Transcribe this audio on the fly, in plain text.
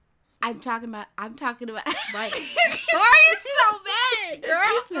I'm talking about. Right. Tori's so mad. Girl.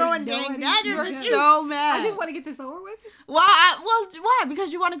 She's throwing dang daggers You're at you. so mad. I just want to get this over with. Well, why?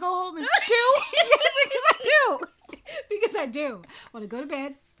 Because you want to go home and stew? Yes, because I do. Because I do. Want to go to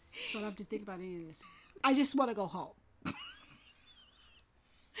bed. So I don't have to think about any of this. I just want to go home.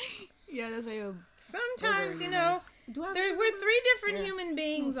 Yeah, that's why you're... Sometimes, we're three different human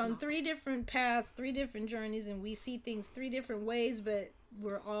beings on three different paths, three different journeys, and we see things three different ways, but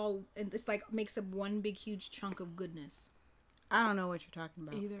we're all, and it's like makes up one big, huge chunk of goodness. I don't know what you're talking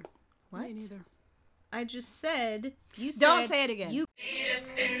about. Either. What? Me neither. I just said, Don't say it again.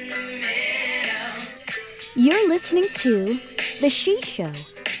 You're listening to The She Show.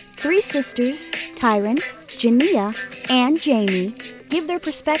 Three sisters, Tyron, Jania, and Jamie, give their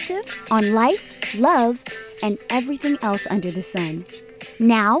perspective on life, love, and everything else under the sun.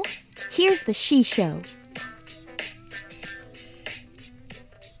 Now, here's The She Show.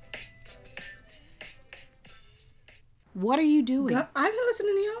 What are you doing? I've been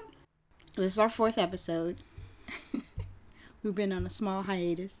listening to y'all. This is our 4th episode. We've been on a small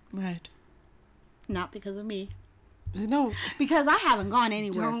hiatus. Right. Not because of me. No. Because I haven't gone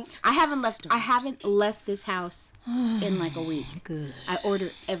anywhere. Don't I haven't left this house in like a week. Good. I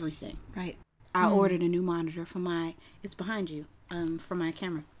ordered everything. Right. I ordered a new monitor for it's behind you, for my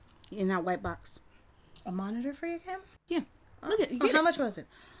camera. In that white box. A monitor for your camera? Yeah. Look at it. How much was it?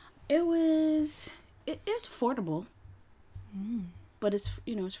 It was affordable. But it's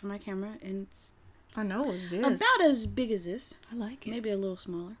for my camera, and it's I know what it is. about as big as this. I like it. Maybe a little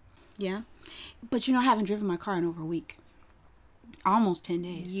smaller. Yeah. But I haven't driven my car in over a week. Almost 10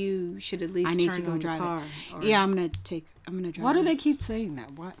 days. You should at least I need turn to go on drive the car. it. Yeah, I'm gonna drive. Why do it. they keep saying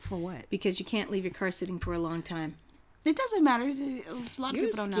that? What for? What? Because you can't leave your car sitting for a long time. It doesn't matter. A lot of Your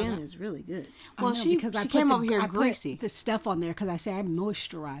people don't know skin that. is really good. Well, she came over here greasy. The stuff on there because I say I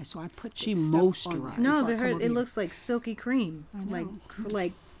moisturize, so I put She the stuff moisturized. on there No, before I but come over it here. looks like silky cream. Like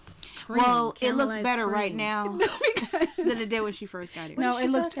cream. Well, it looks Caramelized better cream. right now than it did when she first got here. No, it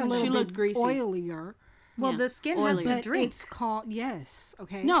looked a little She looked bit greasy. oilier. Well, Yeah. the skin has to But drink. it's called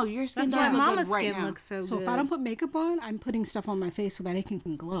okay. No, your skin That's does why look Mama's good right skin now. looks so So good. if I don't put makeup on, I'm putting stuff on my face so that it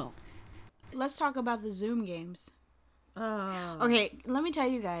can glow. Let's talk about the Zoom games. Oh. Okay, let me tell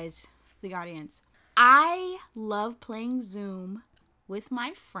you guys, the audience. I love playing Zoom with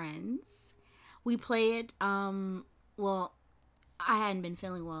my friends. We play it, well, I hadn't been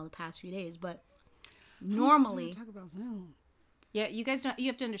feeling well the past few days, but normally... Talk about Zoom. Yeah, you guys don't. You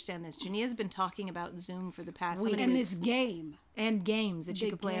have to understand this. Jania's been talking about Zoom for the past And this game. and games that you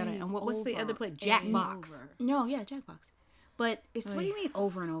The could play on it. game And what's the over other play? and Jackbox. over. No, yeah, Jackbox. But what do you mean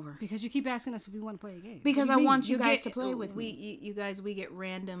over and over? Because you keep asking us if we want to play a game. Because I want you guys to play with we, me. You guys, we get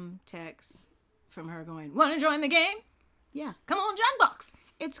random texts from her going, "Want to join the game? Yeah, Come on, Jackbox."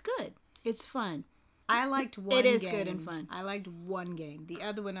 it's good. It's fun. I liked one. It is game. good and fun. I liked one game. The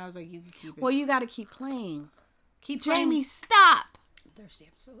other one, I was like, "You can keep it." Well, you got to keep playing. keep playing. Jamie, stop. I'm thirsty.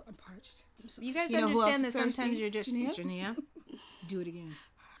 I'm parched. You guys You know who else understand that is thirsty? sometimes you're just Jania? Jania. Do it again.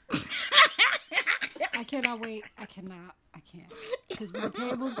 I cannot wait. I can't. Because when the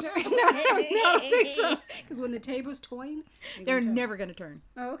tables turn. No, I don't think so. Because when the tables toying, They're never going to turn.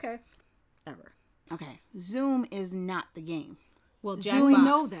 Oh, okay. Ever. Okay. Zoom is not the game. Well, So Jackbox. we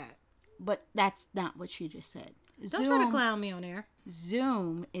know that. But that's not what she just said. Don't try to clown me on air.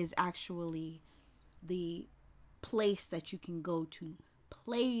 Zoom is actually the place that you can go to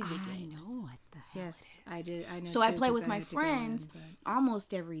play the games. I know what the hell. Yes, I did. I know. So I too, play 'cause with I my had to go friends on,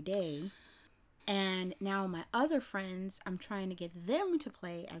 almost every day. And now my other friends, I'm trying to get them to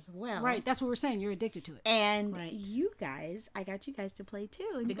play as well. Right. That's what we're saying. You're addicted to it. And Right. you guys, I got you guys to play too.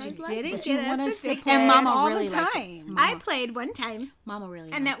 And But you guys you liked didn't it. get You want us us to addicted. play And Mama all really the liked it. time. Mama, I played one time, Mama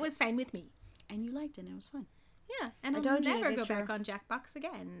really and liked that was fine with me. it. And you liked it and it was fun. Yeah, and I I'll told you to never go get your- back on Jackbox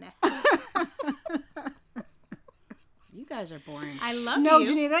again. You guys are boring. I love No, you.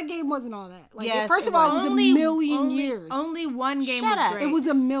 Janine, that game wasn't all that. Like, Yes, first it of all, was. it was a million years. Only one game Shut was up. great. It was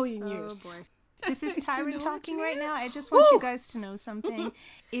a million Oh years. boy. This is Tyron talking right now. I just want you guys to know something.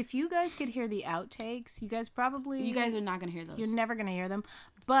 If you guys could hear the outtakes, you guys are not going to hear those. You're never going to hear them.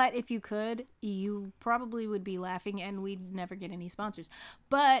 But if you could, you probably would be laughing and we'd never get any sponsors.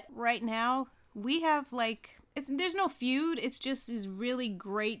 But right now, we have there's no feud. It's just this really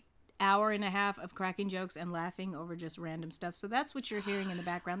great hour and a half of cracking jokes and laughing over just random stuff. So that's what you're hearing in the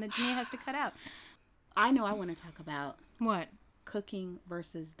background that Janae has to cut out. I know I want to talk about What? cooking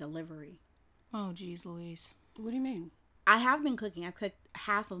versus delivery. Oh, geez, Louise. What do you mean? I have been cooking. I've cooked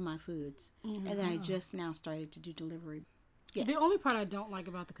half of my foods. And then I just now started to do delivery. Yeah. The only part I don't like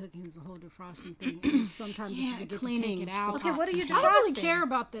about the cooking is the whole defrosting thing. And sometimes you forget to take it out. Okay, what are you I don't really defrosting? care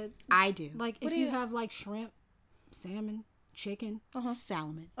about the I do. like if you have like shrimp, salmon, chicken,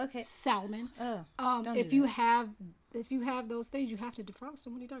 Salmon. Okay. salmon. Oh. If you have those things, you have to defrost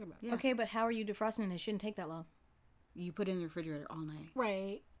them. What are you talking about? Yeah. Okay, but how are you defrosting it? It shouldn't take that long. You put it in the refrigerator all night.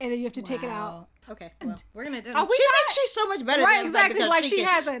 Right, and then you have to take it out. Okay, well, we're gonna. Are we She thinks she's so much better Right, than us, exactly, because like she can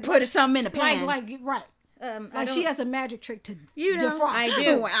has a- put something in the pan. Right. Like she has a magic trick to defrost. I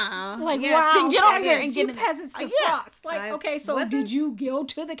do. Wow. Like Yeah. wow, Then get on here and peasants, get you in- peasants Yeah. defrost. Like I okay, so wasn't- did you go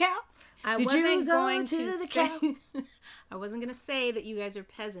to the cow? I Did wasn't you go going to to the say. I wasn't going to say that you guys are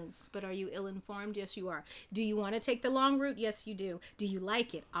peasants, but are you ill-informed? Yes, you are. Do you want to take the long route? Yes, you do. Do you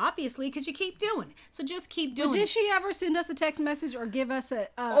like it? Obviously, because you keep doing it. So just keep doing Did it. she ever send us a text message or give us a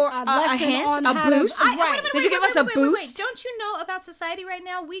a lesson hint, on a how boost? To, I- right. wait a minute, Did you give us a Wait. boost? Don't you know about society right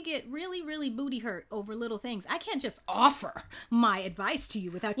now? We get really, really booty hurt over little things. I can't just offer my advice to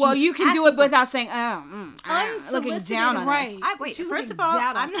you without Well, you can do it asking for without saying, looking Unsolicited, down on Right. us. Wait, She's first looking of all,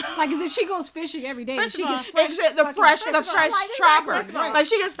 down on I'm us. not. Like as if she goes fishing every day. First and she of all, gets fresh, It's the fresh trapper. First of all, Like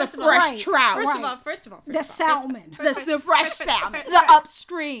she gets the first of all, fresh trout. First of all, the salmon. That's the fresh salmon, the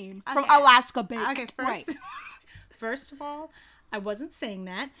upstream from Okay. Alaska baked. Okay, first of all, I wasn't saying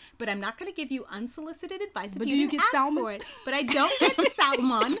that, but I'm not going to give you unsolicited advice But if do you didn't get ask salmon? for it. But I don't get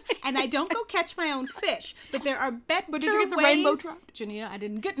salmon, and I don't go catch my own fish. But there are better But did you get the ways. rainbow trout? Jania, I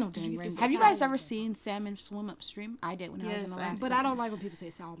didn't get no dang rainbow. Have you guys ever seen salmon swim upstream? I did when I was Yes, in I Alaska. But I don't like when people say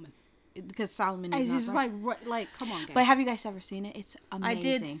salmon. because salmon It's is not just fresh. like come on, guys. But have you guys ever seen it? It's amazing. I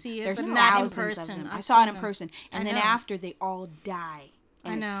did see it, There's but not in thousands person. of them. I I've saw it seen in them. person, I and then know. after they all die.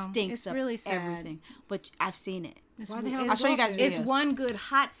 And I know. It stinks It's up really sad. everything. But I've seen it. Why the hell? I'll show you guys It's videos. one good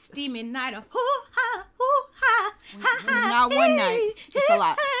hot steaming night of hoo-ha, hoo-ha, ha-ha, Not one night. It's a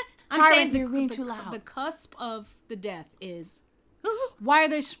lot. I'm Tyron, saying you're being too loud. The cusp of the death is. Why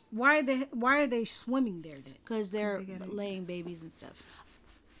are they swimming there then? Because they're laying babies and stuff.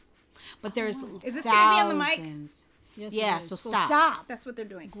 But there's Is this gonna be on the mic? thousands. Yes, Yeah, it is. so stop. Stop. That's what they're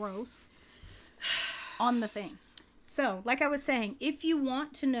doing Gross. on the thing. So, like I was saying, if you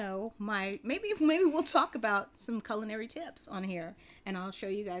want to know maybe we'll talk about some culinary tips on here, and I'll show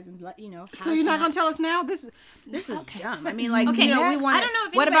you guys and let you know. How So you're to not gonna tell us now? This is dumb. I mean, like, Okay, we next. want. I don't know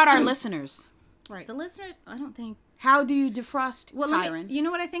if What anybody- about our listeners? Right. the listeners. I don't think. How do you defrost Well, Tyron? you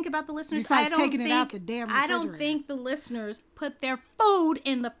know what I think about the listeners? Besides I don't taking it think, out the damn I don't refrigerator. think the listeners put their food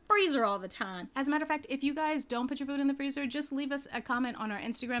in the freezer all the time. As a matter of fact, if you guys don't put your food in the freezer, just leave us a comment on our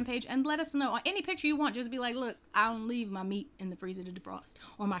Instagram page and let us know. Any picture you want, just be like, look, I don't leave my meat in the freezer to defrost,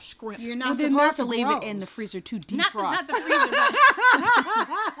 or my shrimps. You're not Well, then supposed to that's leave it in the gross. freezer to defrost. not the freezer.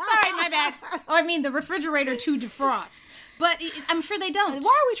 But sorry, my bad. Oh, I mean the refrigerator to defrost. But I'm sure they don't. Why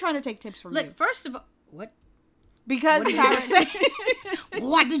are we trying to take tips from you? Look, first of all, what? Because What did you just say?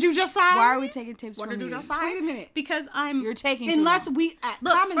 What did you just say? Why are we taking tips What from did you you? just say? Wait a minute. Because I'm. You're taking too Unless long. we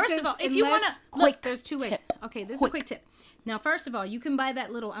Look, common first sense, of all, if you want unless- to look, there's two ways. tip. Okay, this is Quick a quick tip. Now, first of all, you can buy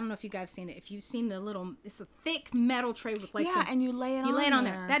that little. I don't know if you guys have seen it. If you've seen the little, it's a thick metal tray with like Yeah, some. and you lay it on You lay it on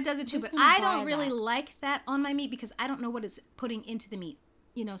there. there. That does it too. Who's But gonna I buy don't really that? like that on my meat because I don't know what it's putting into the meat.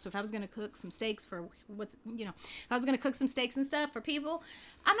 You know, so if I was gonna cook some steaks for if I was gonna cook some steaks and stuff for people,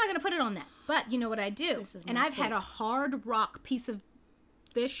 I'm not gonna put it on that. But you know what I do? This is And not I've had quick. a hard rock piece of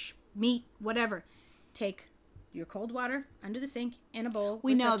fish, meat, whatever. Take your cold water under the sink in a bowl.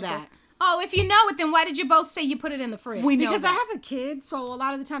 We know receptacle. that. Oh, if you know it, then why did you both say you put it in the fridge? We know because that. I have a kid, so a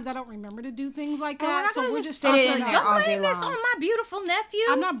lot of the times I don't remember to do things like And we're that. not So gonna we're just just sit it tossing in it there out. all Don't day blame this long. on my beautiful nephew.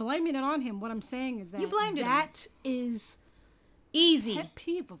 I'm not blaming it on him. What I'm saying is that You blamed it on that is Easy. a pet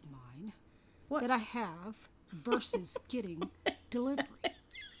peeve of mine What? that I have versus getting delivery.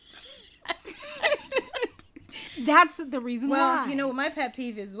 That's the reason Well, why. you know, my pet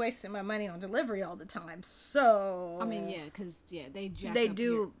peeve is wasting my money on delivery all the time. So I mean, yeah, because they jack They up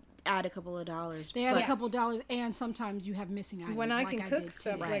do here. add a couple of dollars. They add but a couple dollars, and sometimes you have missing items. when I like can did cook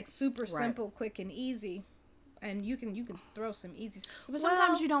stuff today. like super Right. simple, quick, and easy, and you can throw some easy. But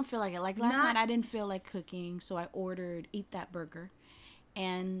sometimes Well, you don't feel like it. Like last not- night, I didn't feel like cooking, so I ordered Eat That Burger,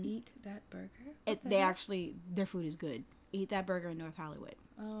 and eat that burger. their food is good. Eat That Burger in North Hollywood.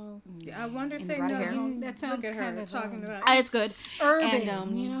 Oh, I wonder if In they Nevada know. here. You, That sounds look at her kind of, talking about. It's good. urban,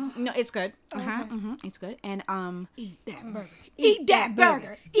 And, you know. No, it's good. It's good. And Eat that burger. Eat that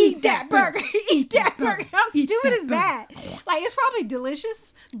burger. Eat that burger. Eat that burger. How stupid is that? Like, it's probably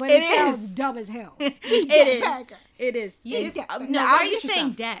delicious, but it It sounds is. dumb as hell. it that is. burger. It is. You- It's- it's- no, no, I'll why are get you saying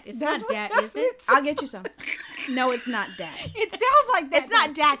some. dat? It's That's not what- dat, that's is what it? I'll get you some. No, it's not that. It sounds like that. It's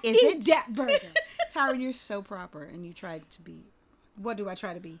not dat, is Eat it? that burger. Tyra, you're so proper, and you tried to be. What do I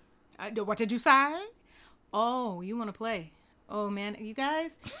try to be? What did you say? Oh, you want to play? Oh man, you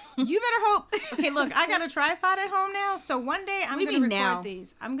guys, you better hope. Okay, look, I got a tripod at home now, so one day I'm gonna record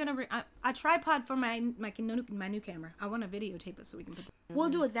these. I'm gonna a tripod for my new camera. I want to videotape it so we can put. We'll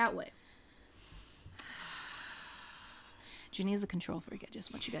do it that way. Jenny is a control freak. I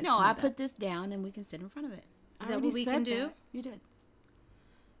just want you guys No, to know I that. put this down and we can sit in front of it. Is that what we can do? You did.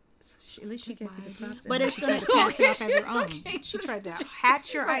 At least she gave me the props. But and it's she gonna tried to pass it off as her own. Okay. She tried to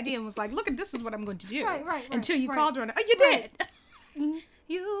hatch your idea and was like, "Look, this is what I'm going to do." Right, Until you right. called her and you did.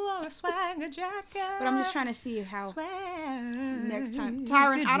 You are a swagger jacker. But I'm just trying to see how Swag. next time.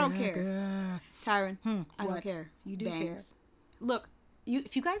 Tyron, I don't care. Tyron, I don't What? care. You do Bangs. care. Look,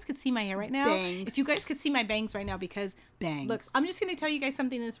 if you guys could see my hair right now, Bangs. if you guys could see my bangs right now, because Bangs. look, I'm just gonna tell you guys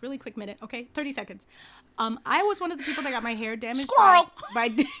something in this really quick minute, okay? 30 seconds. I was one of the people that got my hair damaged Squirrel!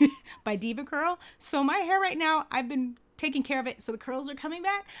 by Diva Curl. So my hair right now, I've been taking care of it, so the curls are coming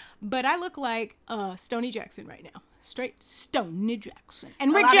back. But I look like Stoney Jackson right now. Straight Stoney Jackson.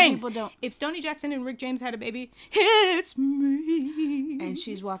 And Rick lot of James. people don't. If Stoney Jackson and Rick James had a baby, it's me. And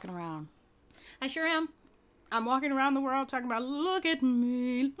she's walking around. I sure am. I'm walking around the world talking about, look at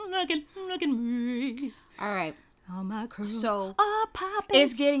me, look at me. All right. All my curls So, are popping.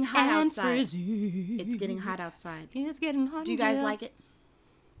 It's getting hot and outside. frizzy. It's getting hot outside. It's getting hot. Do you guys like it?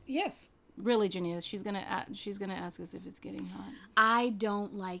 Yes. Really, Jania? She's gonna ask us if it's getting hot. I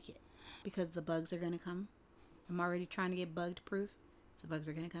don't like it because the bugs are gonna come. I'm already trying to get bugged proof. The bugs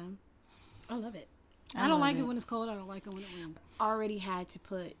are gonna come. I love it. I I don't love like it. it when it's cold. I don't like it when it rains. Already had to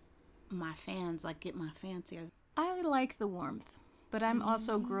put my fans, like get my fans together. I like the warmth, but I'm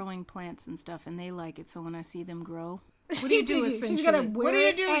also growing plants and stuff, and they like it. So when I see them grow, what do you do She's essentially? gonna What wear do you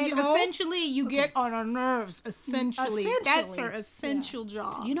it do? at You, home? essentially, you get on our nerves. Essentially, that's her Essentially, essential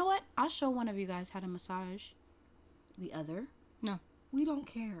job. You know what? I'll show one of you guys how to massage the other. No. We don't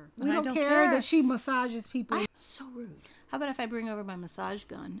care. And We I don't, don't care, care. that she massages people. So rude. How about if I bring over my massage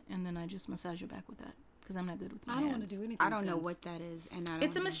gun and then I just massage your back with that? Because I'm not good with my I don't hands. want to do anything. I don't with know guns. what that is, and I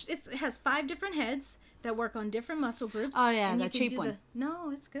don't. It's it has 5 different heads that work on different muscle groups. Oh, yeah, and the you can cheap do one. No,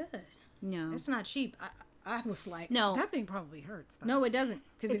 it's good. No. It's not cheap. I was like, No. That thing probably hurts. Though. no, it doesn't.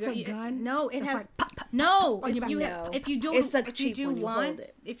 Because It's a gun? No, it That's has. like pop, pop, no, on it's, your back. you No. if you do It's the if you cheap do one, you one, hold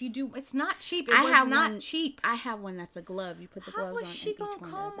it. if you do, it's not cheap. It I was have not one, cheap. I have one that's a glove. You put the How gloves is on. she and gonna each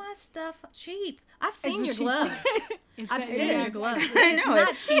one call does it. my stuff cheap? I've seen a your cheap glove. It's I've a- seen it your is. glove. I It's know not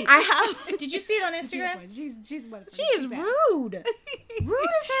it. cheap. I have. Did you see it on She's Instagram? one. She's one. She is rude. Rude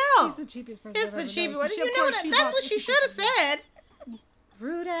as hell. She's the cheapest person. It's I've the ever cheapest known. one. So You of know course what? she That's bought- what she she should have bought- said.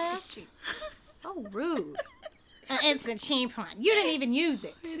 Rude ass. So rude. It's a cheap one. You didn't even use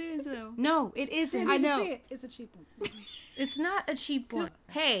it. It is though. No, it isn't. Did you know. see it? It's a cheap one. It's not a cheap one.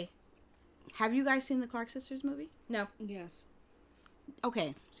 Hey, have you guys seen the Clark Sisters movie? No. Yes.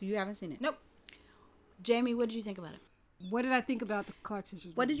 Okay, so you haven't seen it. Nope. Jamie, what did you think about it? What did I think about the Clark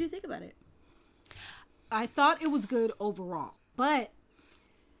Sisters? What movie? did you think about it? I thought it was good overall, but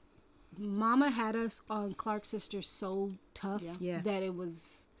Mama had us on Clark Sisters so tough Yeah. that it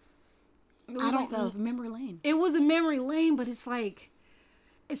was. It was I like don't a memory lane. It was a memory lane, but it's like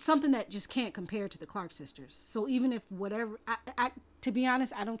it's something that just can't compare to the Clark Sisters. So even if whatever, to be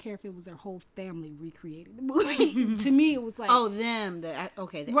honest, I don't care if it was their whole family recreating the movie. To me, it was like Oh, them. The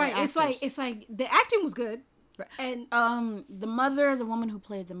right. actors. It's like the acting was good, and the mother, the woman who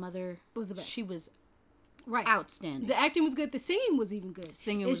played the mother, was the best. she was right. outstanding. The acting was good. The singing was even good.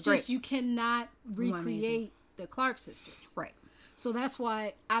 Singing it's was just great. you cannot Amazing. recreate the Clark Sisters. Right. So that's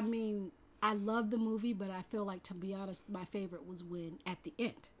why I mean I love the movie, but I feel like to be honest, my favorite was when at the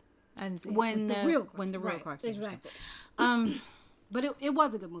end. I didn't see it. When The the real when the real right, Clark Sisters. exactly. But it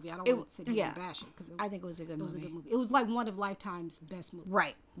was a good movie. I don't want to sit here yeah. and bash it because I think it was a good it was a movie. good movie. It was like one of Lifetime's best movies.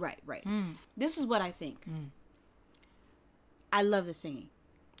 Right. This is what I think. I love the singing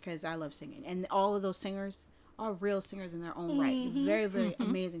because I love singing, and all of those singers are real singers in their own right. They're very, very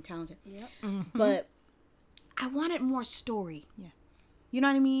amazing, talented. Yep. But I wanted more story. Yeah. You know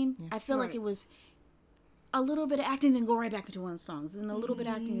what I mean? I feel like Right. it was a little bit of acting, then go right back into one of the songs, then a little bit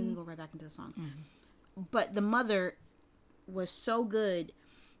of acting, and then go right back into the songs. But the mother was so good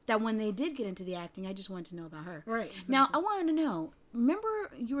that when they did get into the acting, I just wanted to know about her. Right. Now, I wanted to know, remember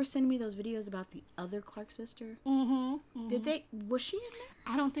you were sending me those videos about the other Clark sister? Was she in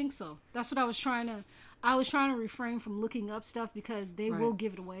there? I don't think so. That's what I was trying to refrain from looking up stuff because they will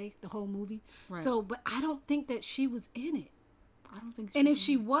give it away, the whole movie. Right. So, but I don't think that she was in it. I don't think And was if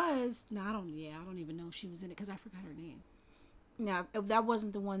she was, no, I don't even know if she was in it because I forgot her name. Now, that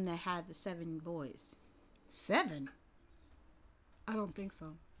wasn't the one that had the 7 boys. 7? I don't think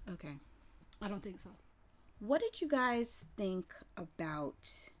so. Okay. I don't think so. What did you guys think about,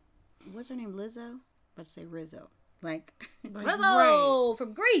 what's her name, Lizzo? About to say Rizzo. Like, Rizzo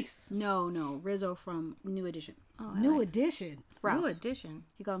from Greece. no, Rizzo from New Edition. Oh, New Edition. Ralph. New Edition.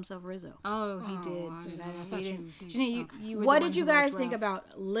 He called himself Rizzo. Oh, he did. I thought you did. Janine, Okay. you were What the one did you who liked guys think Ralph.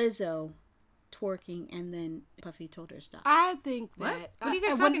 about Lizzo twerking and then Puffy told her to stop? I think What? that. What are you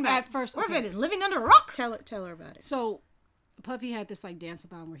guys when- talking about? At first, We're okay. living under a rock. Tell her about it. So, Puffy had this like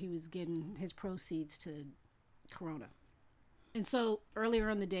dance-a-thon where he was getting his proceeds to Corona. And so earlier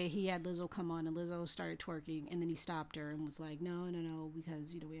in the day, he had Lizzo come on, and Lizzo started twerking, and then he stopped her and was like, "No,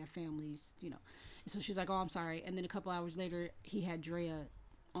 because we have families, And so she was like, "Oh, I'm sorry." And then a couple hours later, he had Drea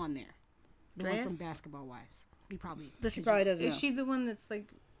on there, the one Drea? from Basketball Wives. He probably He probably doesn't Is know. she the one that's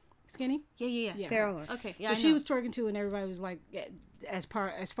like? skinny. Yeah. Yeah. They all are. Okay. Yeah. So I she know. was twerking too, and everybody was like, as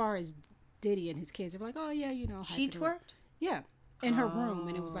far as Diddy and his kids, they were like, "Oh yeah, She hyping her up." twerked. Yeah, in her room,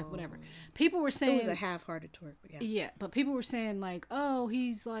 and it was like whatever. People were saying It was a half-hearted twerk. But yeah. yeah, but people were saying like, oh,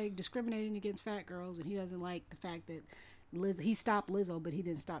 he's like discriminating against fat girls, and he doesn't like the fact that he stopped Lizzo, but he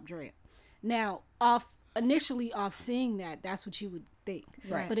didn't stop Drea. Now, initially off seeing that, that's what you would think.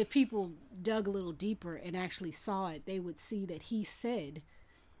 Right. But if people dug a little deeper and actually saw it, they would see that he said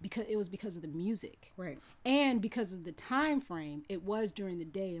because of the music. Right. And because of the time frame, it was during the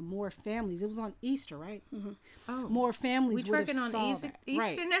day, and more families. It was on Easter, right? Mm-hmm. Oh. More families We would have twerking on saw Easter- that. Easter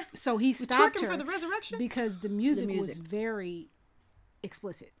right. now? So he stopped twerking her for the resurrection? because the music was music. very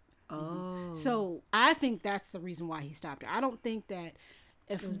explicit. Oh. So I think that's the reason why he stopped her. I don't think that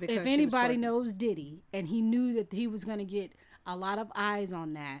was if because she was anybody twerking. knows Diddy and he knew that he was going to get a lot of eyes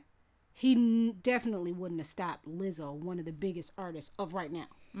on that, he definitely wouldn't have stopped Lizzo, one of the biggest artists of right now.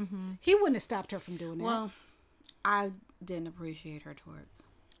 Mm-hmm. He wouldn't have stopped her from doing that. Well, I didn't appreciate her twerk.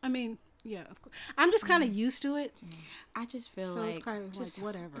 I mean, yeah, of course. I'm just kind of used to it. I just feel So like it's kind of just like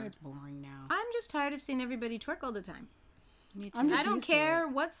whatever. It's boring now. I'm just tired of seeing everybody twerk all the time. Me too. I'm just I don't used to care it.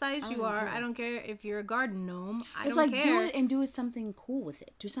 what size you are. I don't care if you're a garden gnome. I It's don't like care. do it and do it something cool with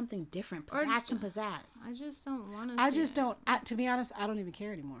it. Do something different. Pizzazz and pizzazz. I just don't want to. I just don't. To be honest, I don't even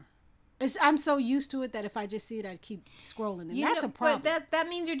care anymore. I'm so used to it that if I just see it, I keep scrolling, and that's a problem. But that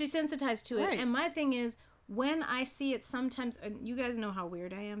means you're desensitized to it. Right. And my thing is, when I see it, sometimes, and you guys know how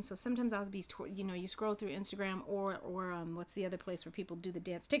weird I am. So sometimes I'll be, you scroll through Instagram or what's the other place where people do the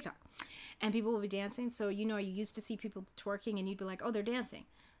dance, TikTok, and people will be dancing. So you used to see people twerking, and you'd be like, oh, they're dancing.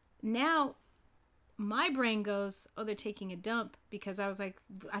 Now, my brain goes, oh, they're taking a dump, because I was like,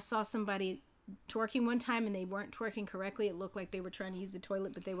 I saw somebody twerking one time and they weren't twerking correctly. It looked like they were trying to use the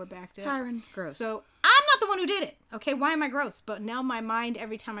toilet, but they were backed up. Tyron, gross. So I'm not the one who did it. Okay, why am I gross? But now my mind,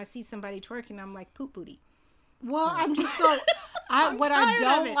 every time I see somebody twerking, I'm like poop booty. Well, I'm just so. What I tired of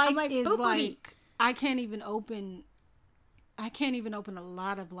don't it. like, I'm like, is boop-booty. like I can't even open a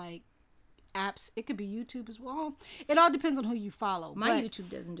lot of like apps. It could be YouTube as well. It all depends on who you follow. My but YouTube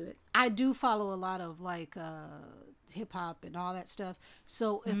doesn't do it. I do follow a lot of like hip hop and all that stuff.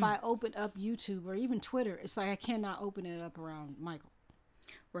 So if I open up YouTube or even Twitter, it's like I cannot open it up around Michael.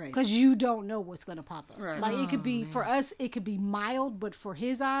 Right. Because you don't know what's gonna pop up. Right. Like it could be for us, it could be mild, but for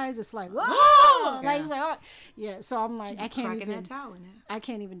his eyes, it's like whoa! Like he's like, oh. Yeah. So I'm like, I can't Cracking even. that towel in it. I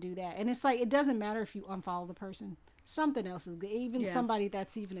can't even do that. And it's like it doesn't matter if you unfollow the person. Something else is good. Even somebody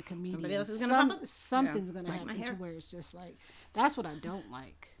that's even a comedian. Somebody else is gonna pop up. Something's gonna my happen hair. to where it's just like that's what I don't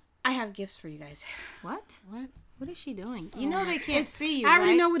like. I have gifts for you guys. What? What? What is she doing? You know they can't see you, I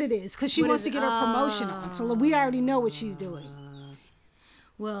already right? know what it is because she What wants is to it? get her promotion on. So we already know what she's doing.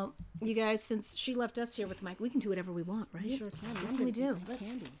 Well, you guys, since she left us here with Mike, we can do whatever we want, right? Sure can. What can we do?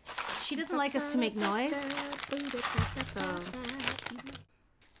 Candy. She doesn't like us to make noise. So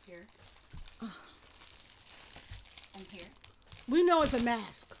Here. And here. We know it's a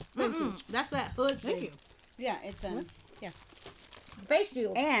mask. that's that hood Thank thing. you. Yeah, it's yeah. Face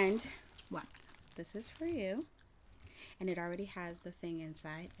shield. And what? This is for you. And it already has the thing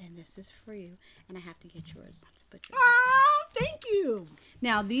inside. And this is for you. And I have to get yours to put yours. Oh, thank you.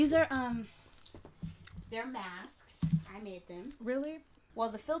 Now these are they're masks. I made them. Really? Well,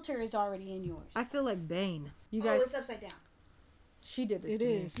 the filter is already in yours. I feel like Bane. You Oh, guys, it's upside down. she did this It to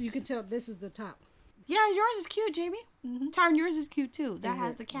is. You can tell this is the top. Yeah, yours is cute, Jamie. Tyron, yours is cute too. That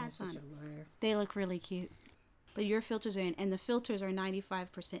has the cats on it. They look really cute. But your filters are in, and the filters are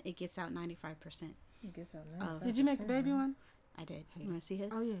 95%. It gets out 95%. Did you make the baby one? I did. You want to see his?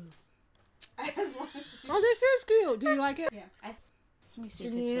 Oh yeah. Oh, this is cute. Do you like it? Yeah. Let me see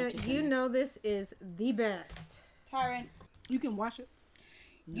if his filters you in know this is the best. there. Tyron, You can wash it.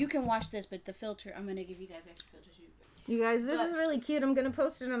 you can wash this, but the filter, I'm going to give you guys extra filters. You guys, this is really cute. I'm gonna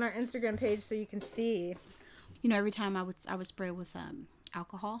post it on our Instagram page so you can see. You know, every time I would spray with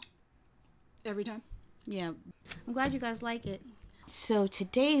alcohol. Every time. Yeah. I'm glad you guys like it. So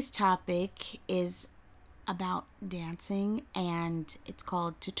today's topic is about dancing, and it's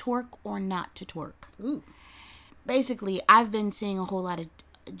called To Twerk or Not to Twerk. Ooh. Basically, I've been seeing a whole lot of,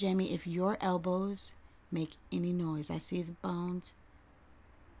 Jamie, if your elbows make any noise, I see the bones,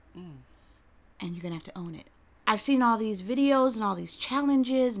 and you're going to have to own it. I've seen all these videos and all these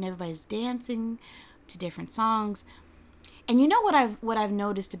challenges, and everybody's dancing to different songs. And you know what I've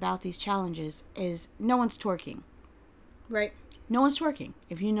noticed about these challenges is no one's twerking. Right. No one's twerking,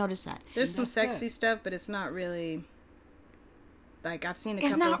 if you notice that. There's some That's sexy good. stuff, but it's not really. Like, I've seen a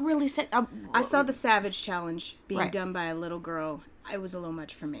It's couple. not really I saw the Savage Challenge being Right. done by a little girl. It was a little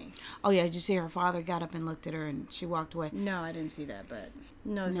much for me. Oh yeah, did you see her father got up and looked at her and she walked away? No, I didn't see that, but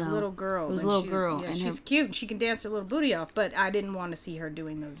no, it's a No. little girl. It was a and little she girl, Yeah, and she's her- cute. And she can dance her little booty off, but I didn't want to see her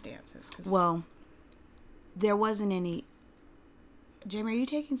doing those dances. 'Cause Well, there wasn't any. Jamie, are you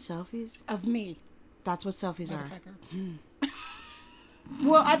taking selfies? Of me, That's what selfies are. motherfucker.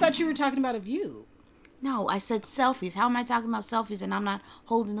 Well, I thought you were talking about of you. No, I said selfies. How am I talking about selfies and I'm not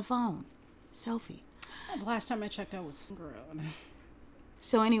holding the phone? Selfie. The last time I checked, I was girl.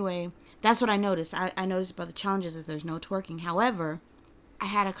 So anyway, that's what I noticed. I noticed about the challenges that there's no twerking. However, I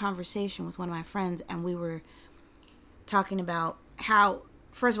had a conversation with one of my friends and we were talking about how,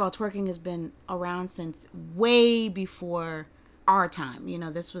 first of all, twerking has been around since way before our time. You know,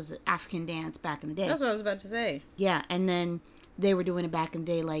 this was African dance back in the day. That's what I was about to say. Yeah, and then they were doing it back in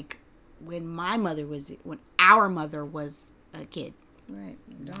the day, like when our mother was a kid. Right.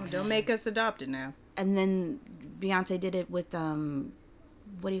 Don't make us adopt it now. And then Beyonce did it with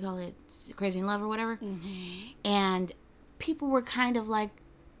what do you call it, Crazy in Love or whatever. And people were kind of like,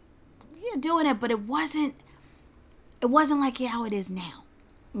 yeah, doing it, but it wasn't like how it is now.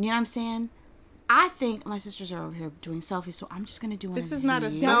 You know what I'm saying? I think my sisters are over here doing selfies, so I'm just gonna do one. This of is not a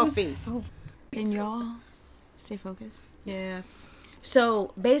these. selfie. Can y'all stay focused? Yes.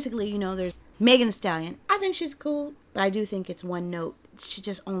 So basically, you know, there's Megan Thee Stallion. I think she's cool, but I do think it's one note. She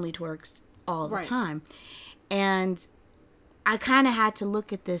just only twerks all the Right. time. And I kind of had to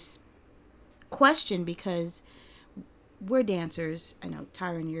look at this question because we're dancers. I know,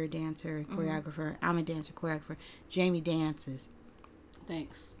 Tyron, you're a dancer, choreographer. I'm a dancer, choreographer. Jamie dances.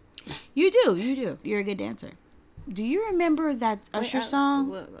 Thanks. You do. You're a good dancer. Do you remember that Usher song,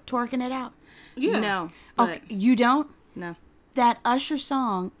 Twerking It Out? Yeah. No. But Okay, you don't? no. That Usher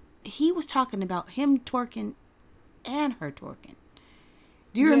song, he was talking about him twerking and her twerking.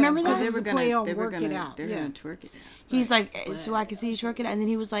 Do you remember because that? it was a play on Work It Out. They're Yeah. gonna twerk it out. He's like, so I can see you twerking, and then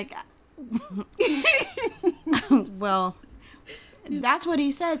he was like, well, that's what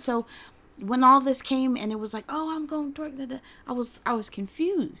he said. So when all this came and it was like, oh, I'm going to twerk, I was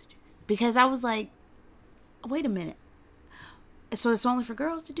confused because I was like, wait a minute. So it's only for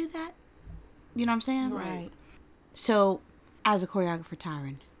girls to do that? You know what I'm saying? Right. So, as a choreographer,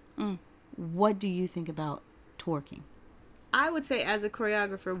 Tyron, what do you think about twerking? I would say as a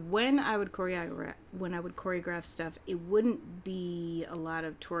choreographer, when I would choreograph stuff, it wouldn't be a lot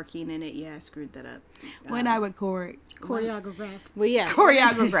of twerking in it. Yeah, I screwed that up. When I would Choreograph. Well, yeah,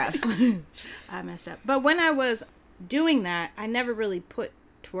 choreograph. I messed up. But when I was doing that, I never really put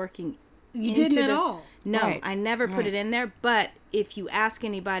twerking. You didn't at all. No, Right. I never put it in there. But if you ask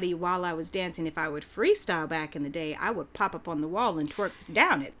anybody while I was dancing if I would freestyle back in the day, I would pop up on the wall and twerk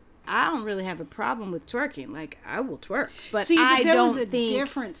down it. I don't really have a problem with twerking. Like, I will twerk. But See, I there don't was a think...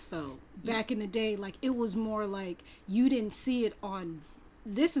 difference though. Back in the day, like it was more like you didn't see it on.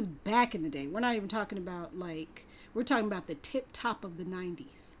 This is back in the day. We're not even talking about like we're talking about the tip top of the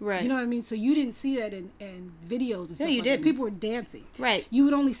 90s. Right. You know what I mean? So you didn't see that in videos and stuff you like didn't. that. People were dancing. Right. You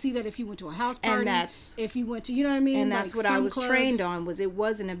would only see that if you went to a house party. And that's... if you went to, you know what I mean? And that's like what I some was clubs. trained on, was it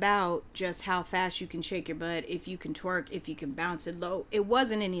wasn't about just how fast you can shake your butt, if you can twerk, if you can bounce it low. It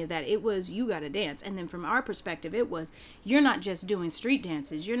wasn't any of that. It was, you got to dance. And then from our perspective, it was, you're not just doing street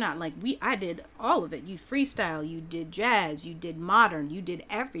dances. You're not like, I did all of it. You freestyle, you did jazz, you did modern, you did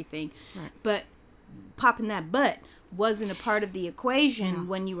everything. Right. But popping that butt wasn't a part of the equation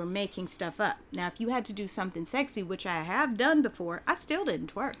when you were making stuff up. Now, if you had to do something sexy, which I have done before, I still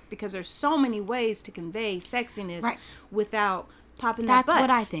didn't twerk because there's so many ways to convey sexiness without popping that butt. That's what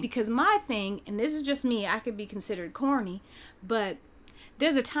I think. Because my thing, and this is just me, I could be considered corny, but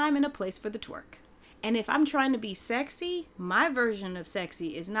there's a time and a place for the twerk. And if I'm trying to be sexy, my version of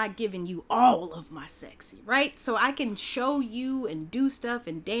sexy is not giving you all of my sexy, right? So I can show you and do stuff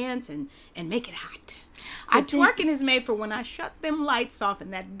and dance and make it hot. But twerking is made for when I shut them lights off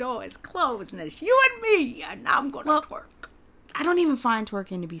and that door is closed and it's you and me and I'm going to twerk. I don't even find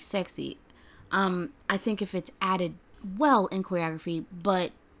twerking to be sexy. I think if it's added well in choreography,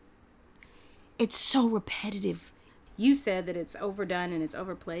 but it's so repetitive. You said that it's overdone and it's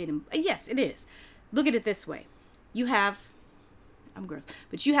overplayed, and yes, it is. look at it this way. You have, I'm gross,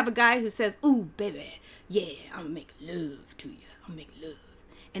 but you have a guy who says, ooh, baby, yeah, I'm gonna make love to you. I'm gonna make love.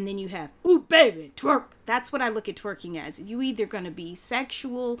 And then you have, ooh, baby, twerk. That's what I look at twerking as. You either going to be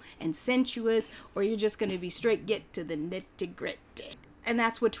sexual and sensuous, or you're just going to be straight get to the nitty-gritty. And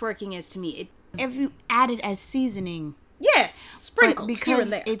that's what twerking is to me. If you add it as seasoning. Yes, sprinkle because here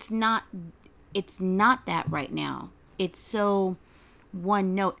and there. it's not that right now. It's so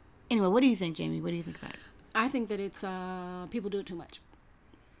one note. Anyway, what do you think, Jamie? What do you think about it? I think that it's people do it too much.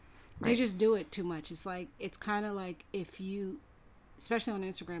 Right. They just do it too much. It's kind of like if you, especially on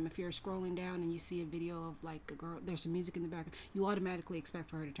Instagram, if you're scrolling down and you see a video of like a girl, there's some music in the background, you automatically expect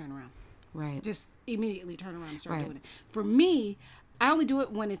for her to turn around. Right. Just immediately turn around and start doing it. For me, I only do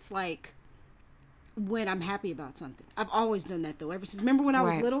it when it's like, when I'm happy about something. I've always done that though. Ever since, remember when I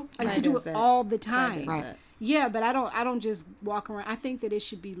was little? I used to do it all the time. Right. Yeah, but I don't just walk around. I think that it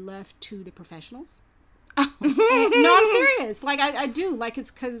should be left to the professionals. No, I'm serious. Like I do. Like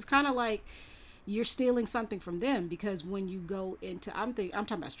it's kind of like you're stealing something from them, because when you go into, I'm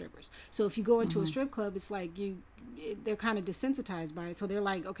talking about strippers. So if you go into a strip club, it's like they're kind of desensitized by it. So they're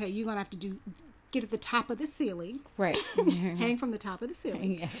like, okay, you're gonna have to get at the top of the ceiling, right? Hang from the top of the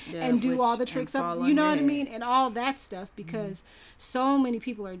ceiling, yeah, and do all the tricks up. You know what I mean, and all that stuff, because so many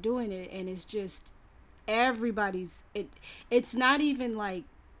people are doing it, and it's just everybody's. It's not even like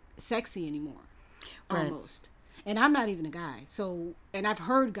sexy anymore, almost. And I'm not even a guy, so, and I've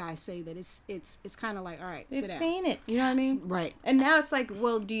heard guys say that it's kind of like, all right, they've sit down. seen it, you know what I mean? Right. And now it's like,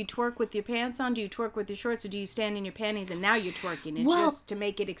 well, do you twerk with your pants on? Do you twerk with your shorts? Or do you stand in your panties and now you're twerking? It's just to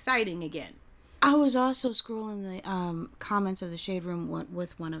make it exciting again. I was also scrolling the comments of the Shade Room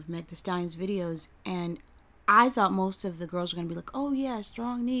with one of Meg Thee Stallion's videos, and I thought most of the girls were going to be like, oh yeah,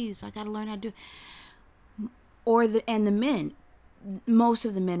 strong knees, I got to learn how to do it. And the men, most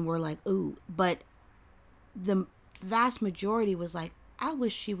of the men were like, ooh, but the vast majority was like, I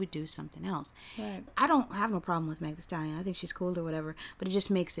wish she would do something else. Right. I don't have no problem with Meg Thee Stallion. I think she's cool or whatever, but it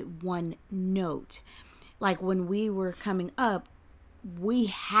just makes it one note. Like when we were coming up, we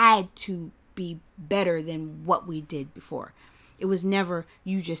had to be better than what we did before. It was never,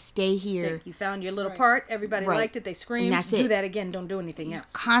 you just stay here. You found your little part. Everybody liked it. They screamed. And that's do it. that again. Don't do anything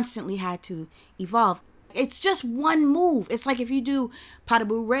else. Constantly had to evolve. It's just one move. It's like if you do pas de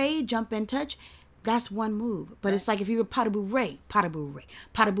bourrée, jump and touch, that's one move. But it's like if you're pas de bourrée, pas de bourrée,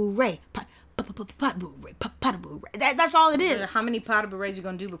 pas de bourrée, pas de bourrée, pas de bourrée. That's all it is. How many pas de bourrées you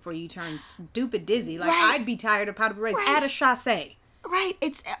gonna do before you turn stupid dizzy? Like I'd be tired of pas de bourrées. Add a chasse. Right.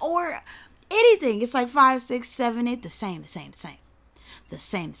 It's or anything. It's like 5, 6, 7, 8. The same.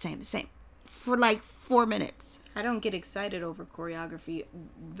 For like 4 minutes. I don't get excited over choreography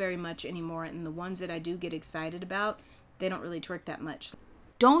very much anymore, and the ones that I do get excited about, they don't really twerk that much.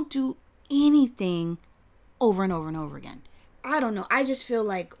 Don't do anything over and over and over again. I don't know. I just feel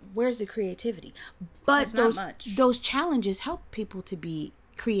like, where's the creativity? But those challenges help people to be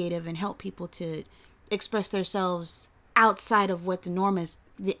creative and help people to express themselves outside of what the norm is.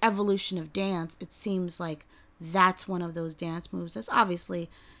 The evolution of dance, it seems like that's one of those dance moves that's obviously,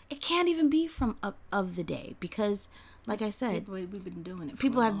 it can't even be from of the day, because like I said, we've been doing it.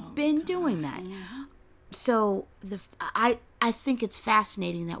 People have been doing that. Mm-hmm. So I think it's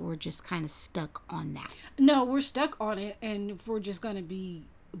fascinating that we're just kind of stuck on that. No, we're stuck on it, and if we're just going to be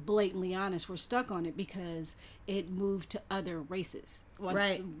blatantly honest, we're stuck on it because it moved to other races.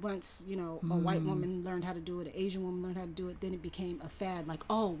 Once you know, a white woman learned how to do it, an Asian woman learned how to do it, then it became a fad. Like,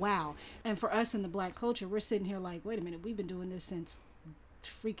 oh wow! And for us in the Black culture, we're sitting here like, wait a minute, we've been doing this since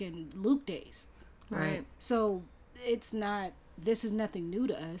freaking Luke days, right? So it's not. This is nothing new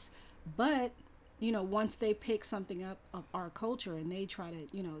to us, but you know, once they pick something up of our culture and they try to,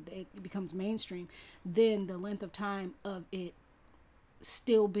 you know, it becomes mainstream, then the length of time of it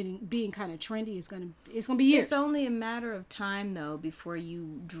still being kind of trendy it's gonna be years. It's only a matter of time though before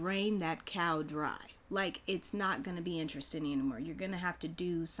you drain that cow dry. Like, it's not gonna be interesting anymore. You're gonna have to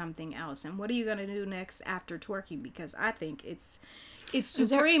do something else. And what are you gonna do next after twerking? Because I think it's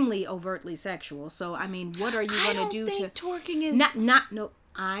supremely overtly sexual. So I mean, what are you gonna do to twerking is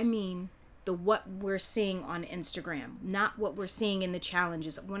I mean what we're seeing on Instagram, not what we're seeing in the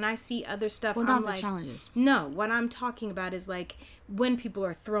challenges. When I see other stuff, well, I'm not like, the challenges. No, what I'm talking about is like when people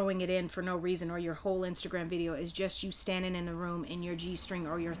are throwing it in for no reason, or your whole Instagram video is just you standing in the room in your G-string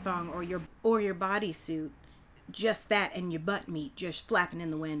or your thong or your bodysuit, just that, and your butt meat just flapping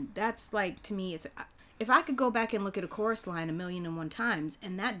in the wind. That's like, to me, it's, if I could go back and look at a chorus line 1,000,001 times,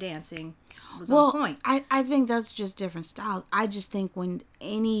 and that dancing was on point. I think that's just different styles. I just think when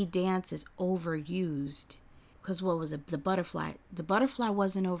any dance is overused, because what was it? The butterfly. The butterfly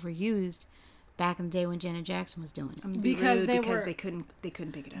wasn't overused back in the day when Janet Jackson was doing it. Because they couldn't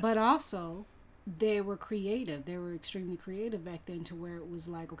pick it up. But also, they were creative. They were extremely creative back then, to where it was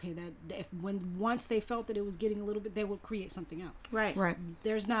like, okay, that once they felt that it was getting a little bit, they would create something else. Right.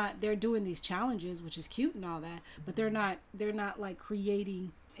 They're doing these challenges, which is cute and all that, but they're not like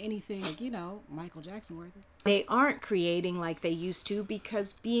creating anything like, Michael Jackson worthy. They aren't creating like they used to,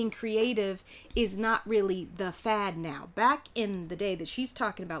 because being creative is not really the fad now. Back in the day that she's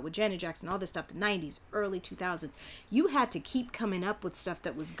talking about with Janet Jackson, all this stuff, the 90s, early 2000s, you had to keep coming up with stuff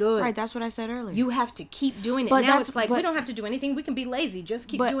that was good. Right, that's what I said earlier. You have to keep doing it. But now it's like, we don't have to do anything. We can be lazy. Just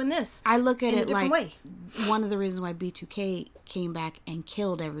keep doing this. I look at in it a different like way. One of the reasons why B2K came back and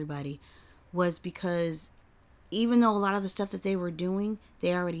killed everybody was because even though a lot of the stuff that they were doing,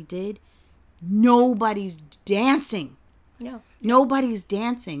 they already did, nobody's dancing. Yeah. Nobody's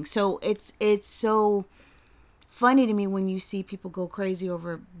dancing. So it's so funny to me when you see people go crazy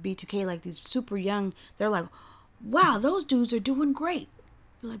over B2K, like these super young, they're like, wow, those dudes are doing great.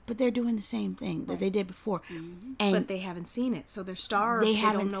 You're like, but they're doing the same thing that they did before. Mm-hmm. And but they haven't seen it. So they're starved. they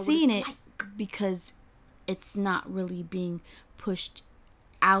haven't don't know seen what it it's like. because it's not really being pushed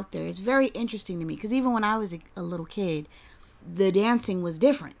out there. It's very interesting to me because even when I was a little kid, the dancing was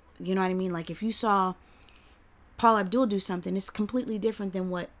different. You know what I mean? Like if you saw Paul Abdul do something, it's completely different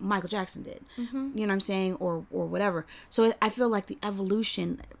than what Michael Jackson did. Mm-hmm. You know what I'm saying? Or whatever. So I feel like the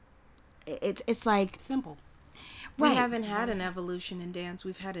evolution, it's like simple. We Right. haven't had an evolution in dance.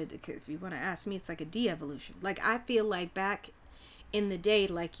 We've had it, if you want to ask me, it's like a de-evolution. Like I feel like back in the day,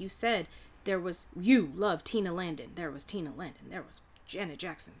 like you said, you loved Tina Landon. There was Tina Landon. There was Janet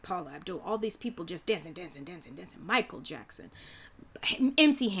Jackson, Paula Abdul, all these people just dancing. Michael Jackson,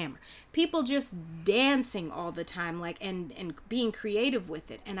 MC Hammer, people just dancing all the time, like and being creative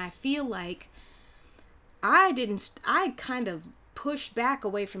with it. And I feel like I kind of pushed back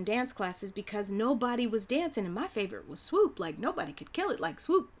away from dance classes because nobody was dancing, and my favorite was Swoop. Like nobody could kill it like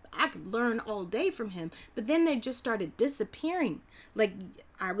Swoop. I could learn all day from him, but then they just started disappearing. Like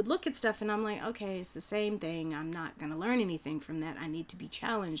I would look at stuff and I'm like, okay, it's the same thing. I'm not going to learn anything from that. I need to be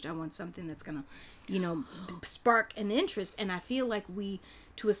challenged. I want something that's going to, spark an interest. And I feel like we,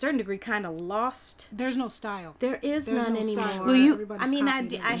 to a certain degree, kind of lost. There's no style. There's none no anymore. style. Well, Everybody's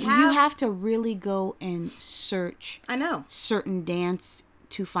you have to really go and search. I know. Certain dance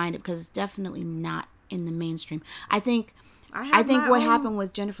to find it because it's definitely not in the mainstream. I think what happened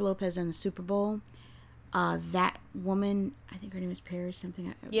with Jennifer Lopez in the Super Bowl, that woman, I think her name is Paris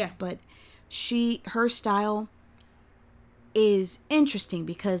something. Yeah. But her style is interesting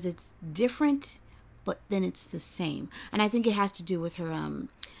because it's different, but then it's the same. And I think it has to do with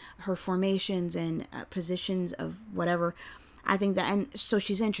her formations and positions of whatever. I think that, and so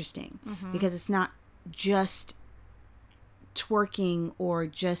she's interesting because it's not just twerking or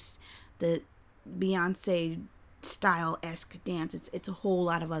just the Beyonce style-esque dance. It's a whole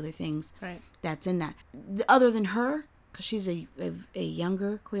lot of other things that's in that. Other than her, because she's a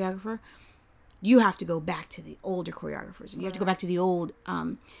younger choreographer, you have to go back to the older choreographers. You have to go back to the old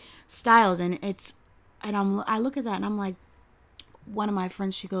styles, and I look at that and I'm like, one of my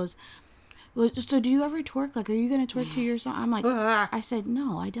friends, she goes, well, so do you ever twerk? Like, are you going to twerk to your song? I'm like, I said,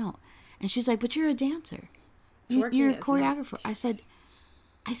 no, I don't. And she's like, but you're a dancer. You're a choreographer. I said,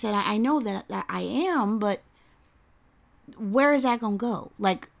 I know that I am, but where is that going to go?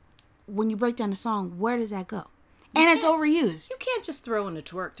 Like, when you break down a song, where does that go? And it's overused. You can't just throw in a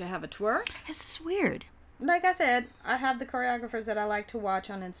twerk to have a twerk. It's weird. Like I said, I have the choreographers that I like to watch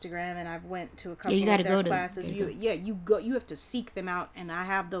on Instagram, and I've went to a couple you of gotta their go to classes. You have to seek them out, and I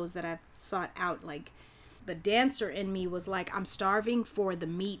have those that I've sought out. Like the dancer in me was like, I'm starving for the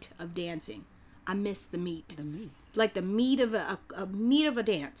meat of dancing. I miss the meat. The meat. Like the meat of a meat of a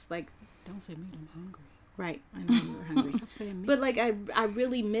dance. Like, Don't say meat, I'm hungry. right, I know you were hungry. Stop saying meat. But like I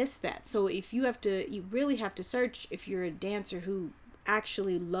really miss that. So if you really have to search if you're a dancer who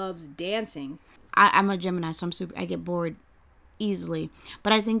actually loves dancing. I'm a Gemini, so I get bored easily.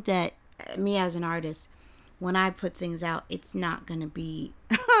 But I think that me as an artist, when I put things out, it's not going to be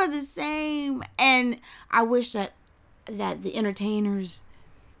the same. And I wish that the entertainers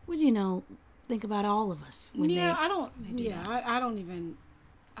would, think about all of us.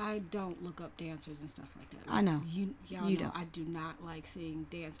 I don't look up dancers and stuff like that. I know. Y'all You know don't. I do not like seeing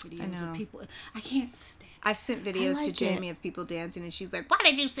dance videos with people. I can't stand it. I've sent videos to like Jamie it. of people dancing, and she's like, "Why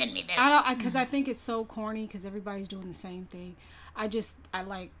did you send me this?" Because I think it's so corny because everybody's doing the same thing. I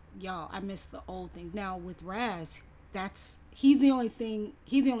like, y'all, I miss the old things. Now with Raz, he's the only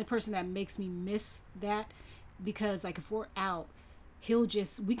person that makes me miss that, because like if we're out,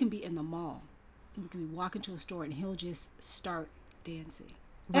 we can be in the mall, and we can be walking to a store and he'll just start dancing.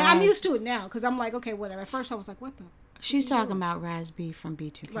 And I'm used to it now because I'm like, okay, whatever. At first I was like, what the? She's talking about Raz B from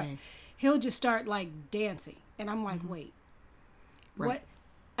B2K. Right. He'll just start like dancing. And I'm like, wait, Right. what?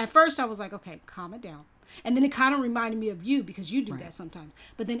 At first I was like, okay, calm it down. And then it kind of reminded me of you because you do that sometimes.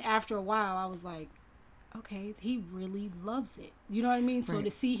 But then after a while I was like, okay, he really loves it. You know what I mean? So Right.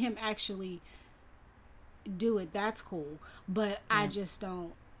 to see him actually do it, that's cool. But I just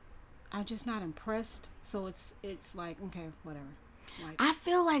don't, I'm just not impressed. So it's like, okay, whatever. Like, I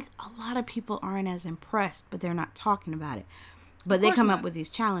feel like a lot of people aren't as impressed, but they're not talking about it. But they course come not. up with these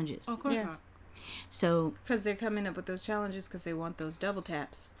challenges. of course Yeah. not. So Because they're coming up with those challenges because they want those double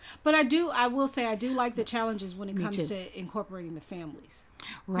taps. But I will say I do like the challenges when it Me comes too. to incorporating the families.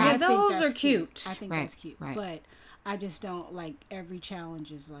 right. Yeah, I think those that's are cute. I think Right, that's cute. right. But I just don't like every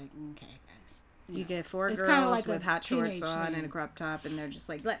challenge is like, okay, guys. You know. get four It's girls kinda like a with hot shorts teenage on thing. and a crop top, and they're just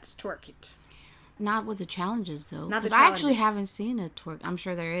like, let's twerk it. Not with the challenges, though. Not the Because I actually challenges. haven't seen a twerk. I'm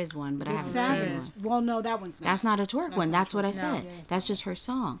sure there is one, but I It's haven't seen sad. one. Well, no, that one's not. That's not a twerk one. not That's a what I twerk. said. No, yeah, it's That's just her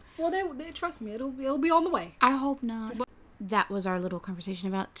song. Well, they trust me. It'll be on the way. I hope not. That was our little conversation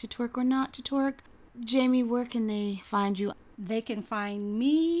about to twerk or not to twerk. Jamie, where can they find you? They can find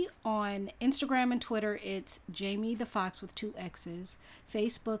me on Instagram and Twitter. It's Jamie the Fox with 2 X's.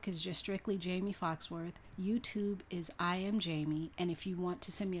 Facebook is just strictly Jamie Foxworth. YouTube is I Am Jamie. And if you want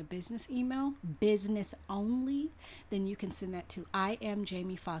to send me a business email, business only, then you can send that to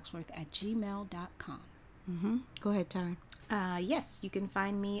iamjamiefoxworth@gmail.com. Go ahead, Tyron. Yes, you can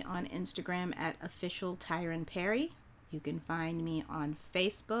find me on Instagram at official Tyron Perry. You can find me on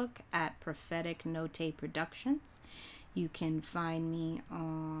Facebook at Prophetic Note Productions. You can find me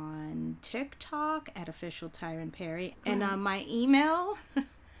on TikTok at official Tyron Perry. And my email,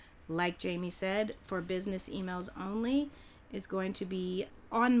 like Jamie said, for business emails only, is going to be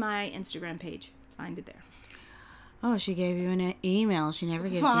on my Instagram page. Find it there. Oh, she gave you an email. She never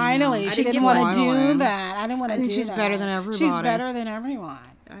gives Finally, emails. she didn't want to do that. I didn't want to do think that. she's better than everybody. She's better than everyone.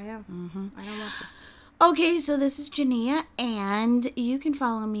 I am. I don't want to. Okay, so this is Jania, and you can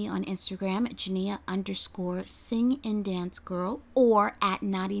follow me on Instagram at Jania_sing and dance girl, or at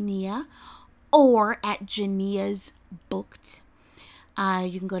Naughty Nia, or at Jania's Booked.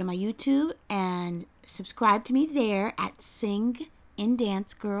 You can go to my YouTube and subscribe to me there at Sing and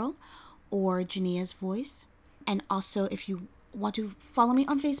Dance Girl or Jania's Voice. And also, if you want to follow me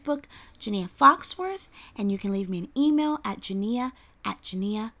on Facebook, Jania Foxworth, and you can leave me an email at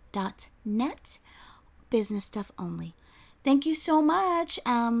jania@jania.net. Business stuff only. Thank you so much.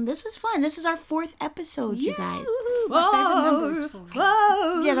 This was fun. This is our 4th episode, you guys. My favorite number is 4.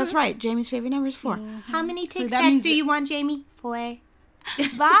 Yeah, that's right. Jamie's favorite number is 4. How many So tic that tacs means do that- you want, Jamie? 4.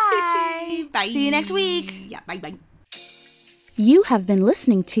 Bye. Bye. See you next week. Yeah, bye. You have been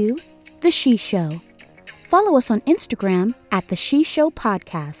listening to The She Show. Follow us on Instagram at The She Show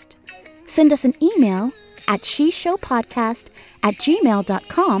Podcast. Send us an email at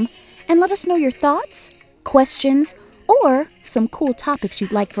sheshowpodcast@gmail.com and let us know your thoughts, questions, or some cool topics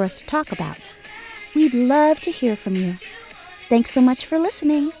you'd like for us to talk about. We'd love to hear from you. Thanks so much for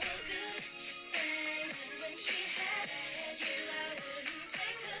listening.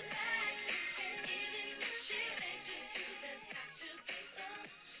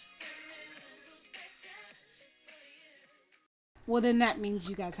 Well, then that means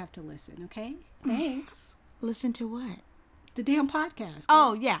you guys have to listen, okay? Thanks. Listen to what? The damn podcast.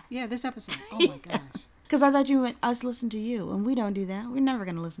 Oh, yeah. Yeah, this episode. Oh, my gosh. Because I thought you meant us listen to you, and we don't do that. We're never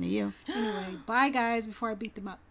going to listen to you. Anyway, bye, guys, before I beat them up.